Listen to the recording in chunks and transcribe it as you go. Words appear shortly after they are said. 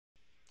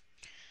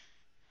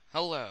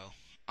Hello,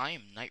 I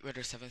am Knight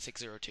Rider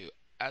 7602.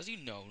 As you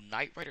know,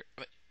 Knight Rider.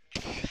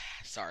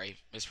 Sorry,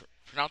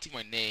 mispronouncing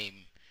my name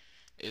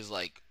is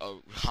like a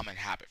common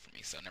habit for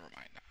me, so never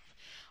mind that.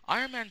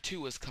 Iron Man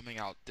 2 is coming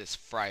out this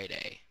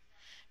Friday,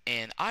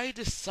 and I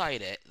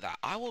decided that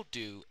I will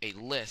do a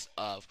list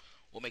of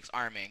what makes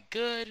Iron Man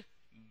good,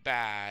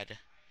 bad,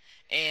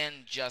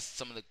 and just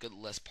some of the good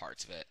list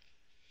parts of it.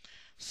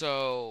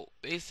 So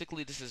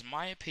basically, this is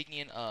my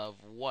opinion of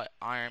what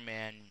Iron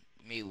Man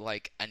made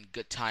like in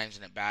good times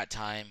and in bad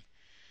time,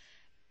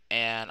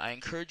 and I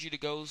encourage you to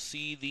go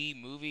see the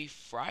movie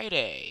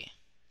Friday.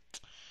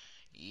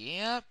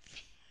 Yep.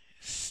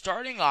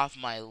 Starting off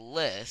my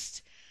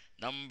list,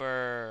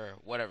 number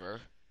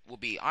whatever will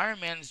be Iron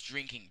Man's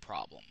drinking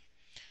problem,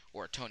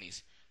 or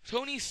Tony's.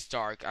 Tony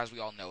Stark, as we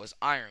all know, is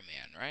Iron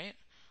Man, right?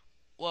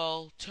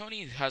 Well,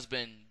 Tony has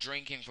been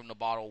drinking from the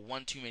bottle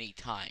one too many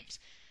times.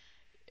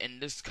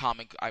 In this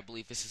comic, I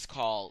believe this is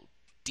called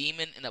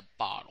Demon in a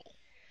Bottle,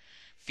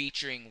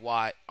 featuring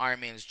what Iron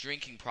Man's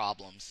drinking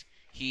problems.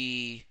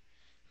 He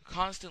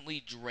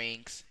constantly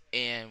drinks,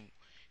 and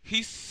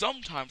he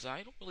sometimes,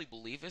 I don't really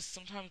believe this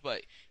sometimes,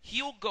 but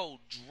he'll go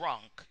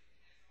drunk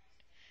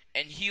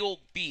and he'll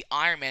be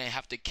Iron Man and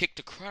have to kick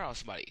the crap out of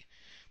somebody,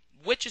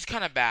 which is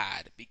kind of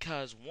bad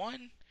because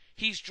one,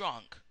 he's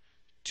drunk,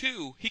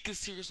 two, he could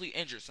seriously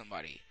injure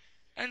somebody,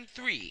 and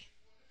three,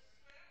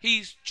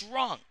 he's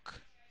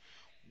drunk.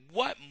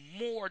 What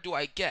more do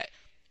I get?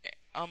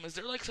 Is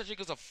there like such a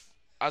thing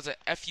as a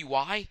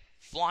FUI,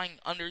 flying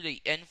under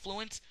the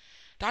influence?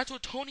 That's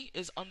what Tony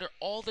is under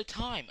all the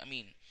time. I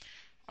mean,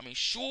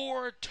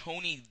 sure,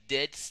 Tony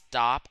did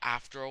stop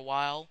after a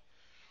while,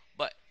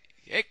 but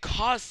it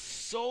caused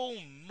so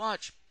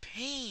much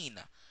pain.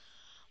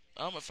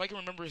 If I can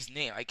remember his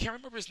name, I can't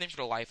remember his name for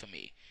the life of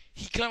me.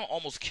 He kind of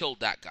almost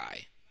killed that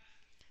guy.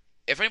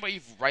 If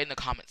anybody write in the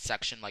comment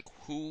section like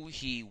who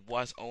he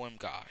was, oh my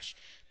gosh.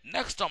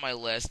 Next on my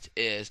list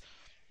is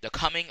the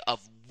coming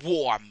of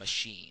War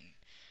Machine.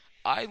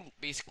 I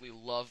basically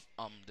love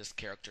this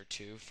character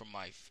too for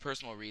my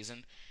personal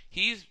reason.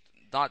 He's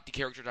not the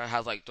character that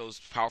has like those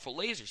powerful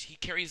lasers. He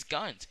carries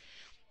guns.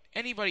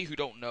 Anybody who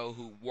don't know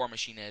who War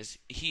Machine is,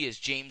 he is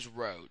James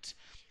Rhodes,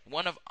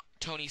 one of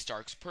Tony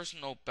Stark's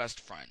personal best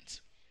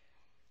friends.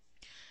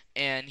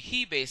 And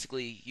he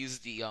basically uses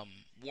the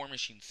War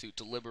Machine suit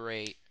to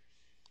liberate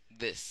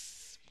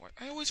this.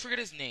 I always forget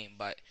his name,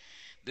 but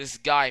this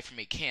guy from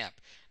a camp.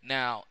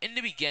 Now, in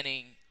the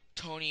beginning,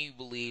 Tony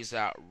believes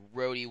that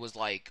Rhodey was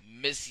like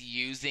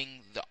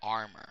misusing the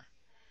armor.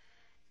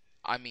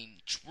 I mean,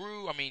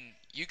 true. I mean,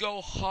 you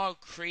go hog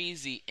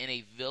crazy in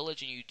a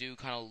village and you do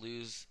kind of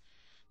lose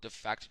the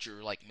fact that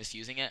you're like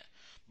misusing it.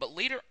 But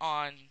later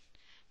on,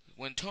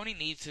 when Tony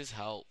needs his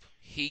help,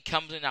 he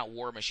comes in that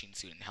War Machine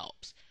suit and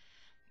helps.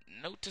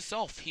 Note to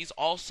self, he's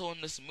also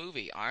in this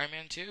movie, Iron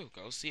Man 2.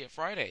 Go see it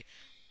Friday.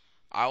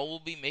 I will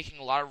be making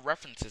a lot of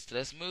references to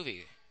this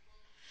movie.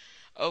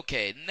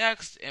 Okay,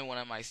 next, and one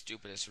of my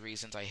stupidest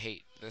reasons I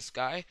hate this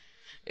guy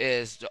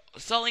is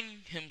selling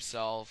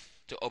himself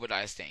to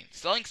Obadiah Stane.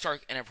 Selling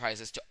Stark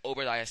Enterprises to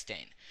Obadiah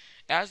Stane.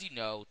 As you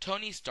know,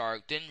 Tony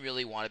Stark didn't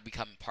really want to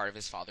become part of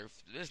his father's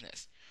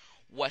business.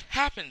 What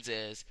happens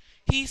is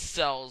he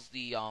sells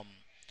the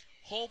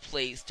whole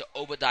place to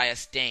Obadiah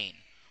Stane,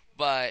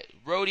 but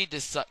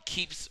Rhodey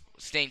keeps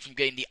Stane from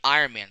getting the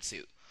Iron Man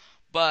suit.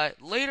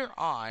 But later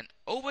on,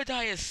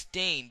 Obadiah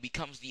Stane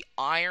becomes the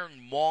Iron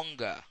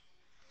Monga,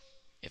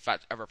 if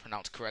that's ever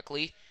pronounced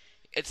correctly.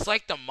 It's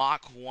like the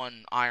Mach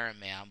 1 Iron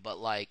Man, but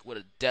like with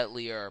a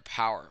deadlier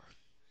power.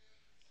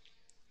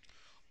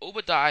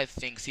 Obadiah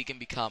thinks he can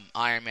become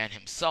Iron Man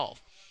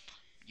himself.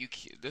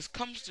 This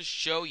comes to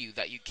show you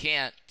that you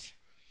can't,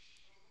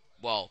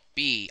 well,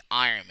 be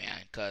Iron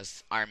Man,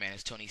 because Iron Man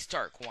is Tony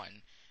Stark,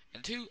 one.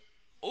 And two,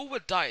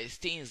 Obadiah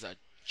Stane is a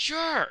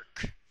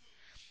jerk.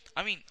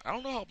 I mean, I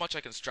don't know how much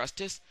I can stress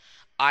this.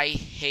 I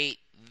hate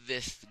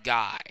this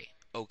guy,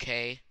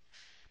 okay?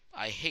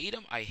 I hate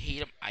him, I hate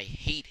him, I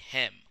hate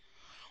him.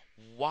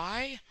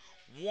 Why?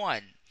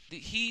 One,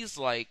 he's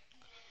like,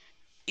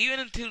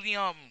 even into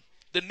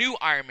the new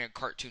Iron Man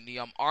cartoon, the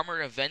Armored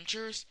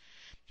Adventures,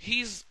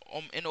 he's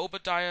in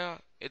Obadiah.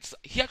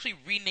 He actually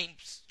renamed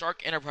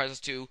Stark Enterprises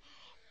to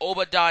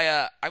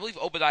Obadiah. I believe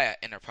Obadiah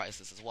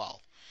Enterprises as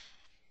well,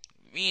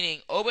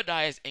 meaning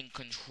Obadiah is in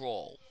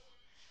control.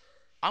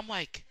 I'm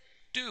like,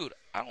 dude,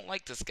 I don't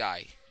like this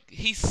guy.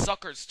 He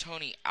suckers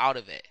Tony out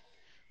of it.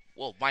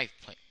 Well, my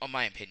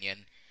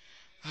opinion.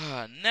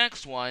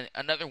 Next one,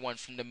 another one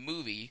from the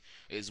movie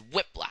is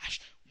Whiplash.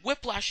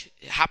 Whiplash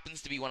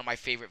happens to be one of my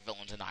favorite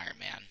villains in Iron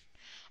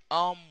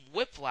Man.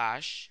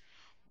 Whiplash.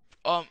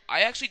 I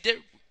actually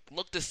did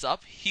look this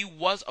up. He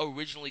was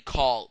originally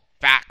called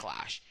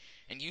Backlash,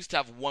 and used to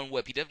have one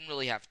whip. He didn't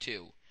really have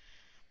two.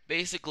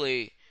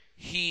 Basically,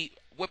 he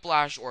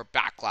Whiplash or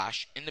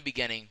Backlash in the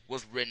beginning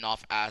was written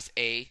off as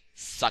a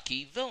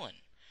sucky villain.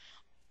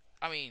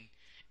 I mean,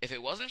 if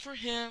it wasn't for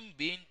him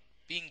being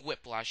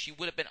Whiplash, he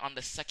would have been on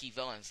the sucky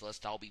villains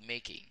list I'll be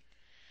making.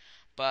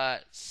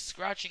 But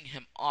scratching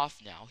him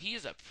off now, he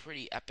is a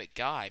pretty epic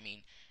guy. I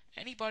mean,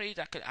 Anybody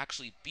that could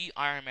actually beat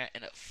Iron Man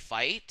in a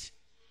fight,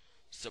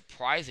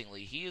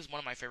 surprisingly, he is one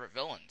of my favorite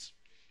villains.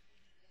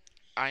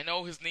 I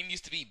know his name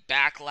used to be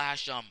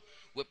Backlash,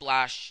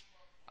 Whiplash.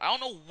 I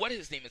don't know what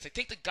his name is. I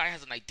think the guy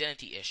has an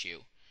identity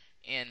issue.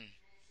 And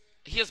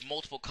he has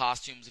multiple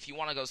costumes. If you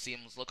want to go see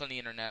him, look on the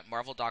internet,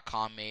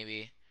 Marvel.com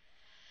maybe.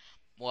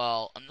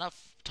 Well,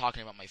 enough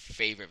talking about my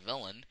favorite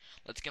villain.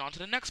 Let's get on to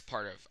the next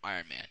part of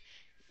Iron Man.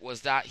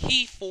 Was that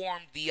he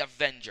formed the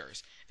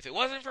Avengers. If it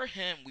wasn't for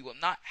him, we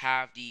would not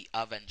have the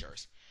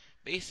Avengers.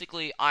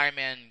 Basically, Iron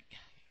Man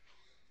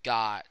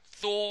got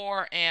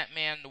Thor,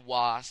 Ant-Man, the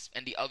Wasp,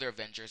 and the other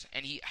Avengers,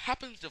 and he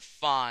happens to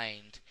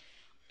find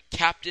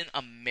Captain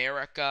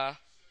America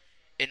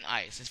in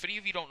ice. If any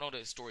of you don't know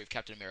the story of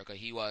Captain America,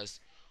 he was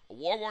a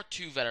World War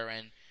II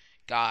veteran,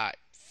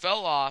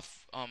 fell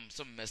off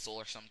some missile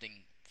or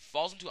something,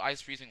 falls into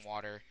ice freezing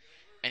water,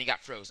 and he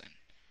got frozen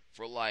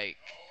for like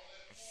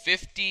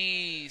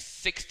 50,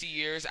 60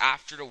 years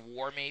after the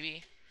war,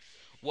 maybe.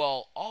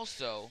 Well,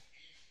 also,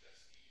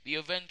 the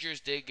Avengers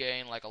did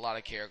gain like a lot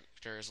of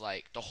characters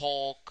like the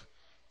Hulk,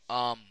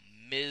 um,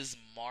 Ms.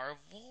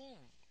 Marvel.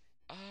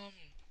 Um,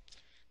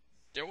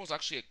 there was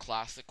actually a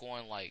classic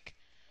one like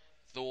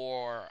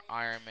Thor,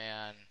 Iron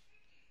Man,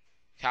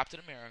 Captain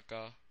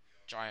America,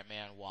 Giant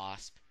Man,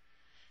 Wasp.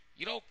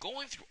 You know,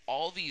 going through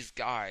all these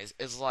guys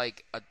is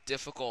like a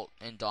difficult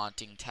and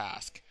daunting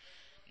task.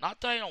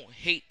 Not that I don't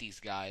hate these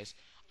guys.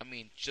 I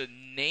mean, to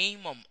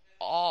name them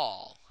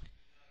all.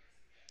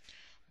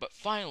 But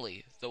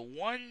finally, the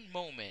one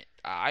moment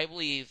I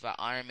believe that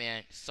Iron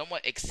Man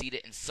somewhat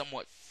exceeded and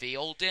somewhat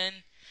failed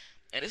in,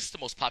 and this is the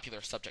most popular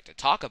subject to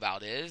talk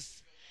about,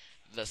 is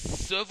the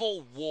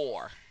Civil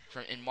War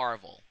in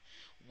Marvel.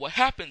 What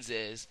happens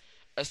is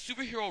a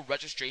superhero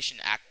registration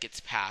act gets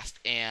passed,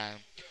 and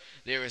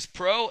there is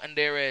pro and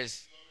there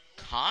is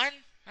con.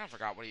 I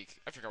forgot what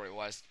it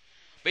was.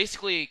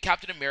 Basically,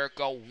 Captain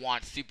America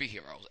wants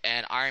superheroes,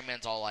 and Iron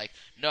Man's all like,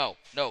 "No,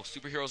 no,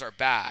 superheroes are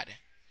bad."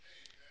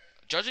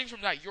 Judging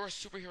from that, you're a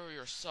superhero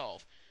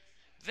yourself.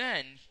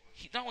 Then,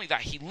 not only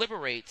that, he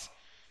liberates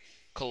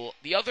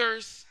the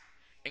others,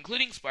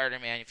 including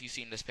Spider-Man, if you've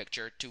seen this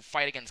picture, to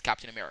fight against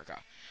Captain America.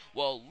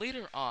 Well,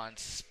 later on,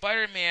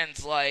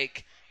 Spider-Man's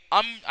like,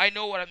 I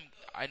know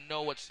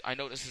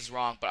this is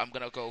wrong, but I'm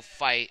gonna go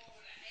fight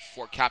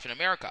for Captain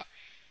America,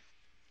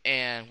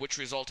 and which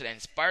resulted in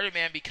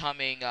Spider-Man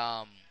becoming,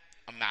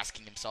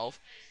 unmasking himself,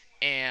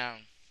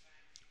 and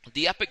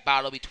the epic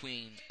battle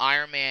between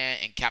Iron Man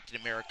and Captain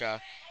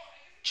America,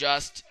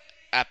 just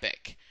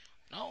epic.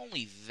 Not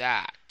only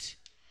that,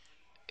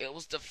 it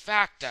was the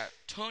fact that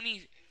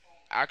Tony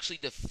actually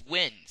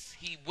wins.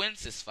 He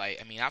wins this fight.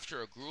 I mean,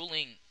 after a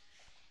grueling,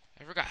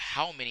 I forgot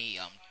how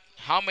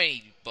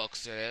many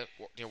books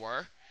there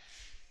were.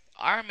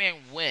 Iron Man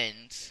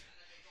wins,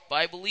 but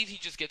I believe he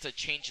just gets a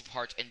change of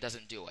heart and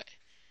doesn't do it.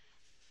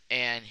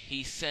 And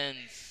he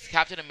sends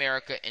Captain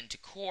America into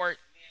court,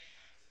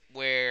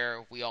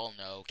 where we all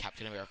know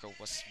Captain America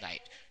was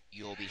sniped.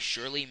 You'll be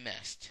surely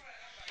missed.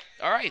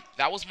 All right,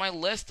 that was my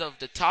list of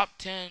the top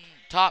 10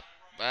 top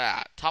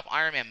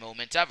Iron Man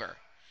moments ever.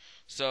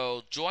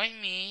 So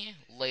join me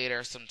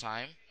later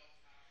sometime,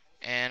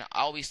 and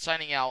I'll be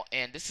signing out.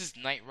 And this is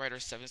Knight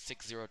Rider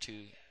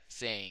 7602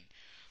 saying,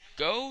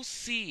 "Go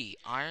see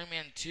Iron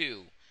Man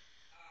 2.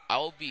 I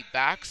will be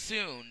back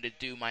soon to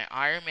do my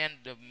Iron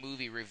Man the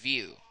movie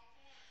review."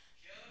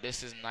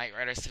 This is Knight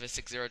Rider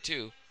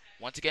 7602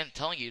 once again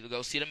telling you to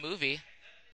go see the movie.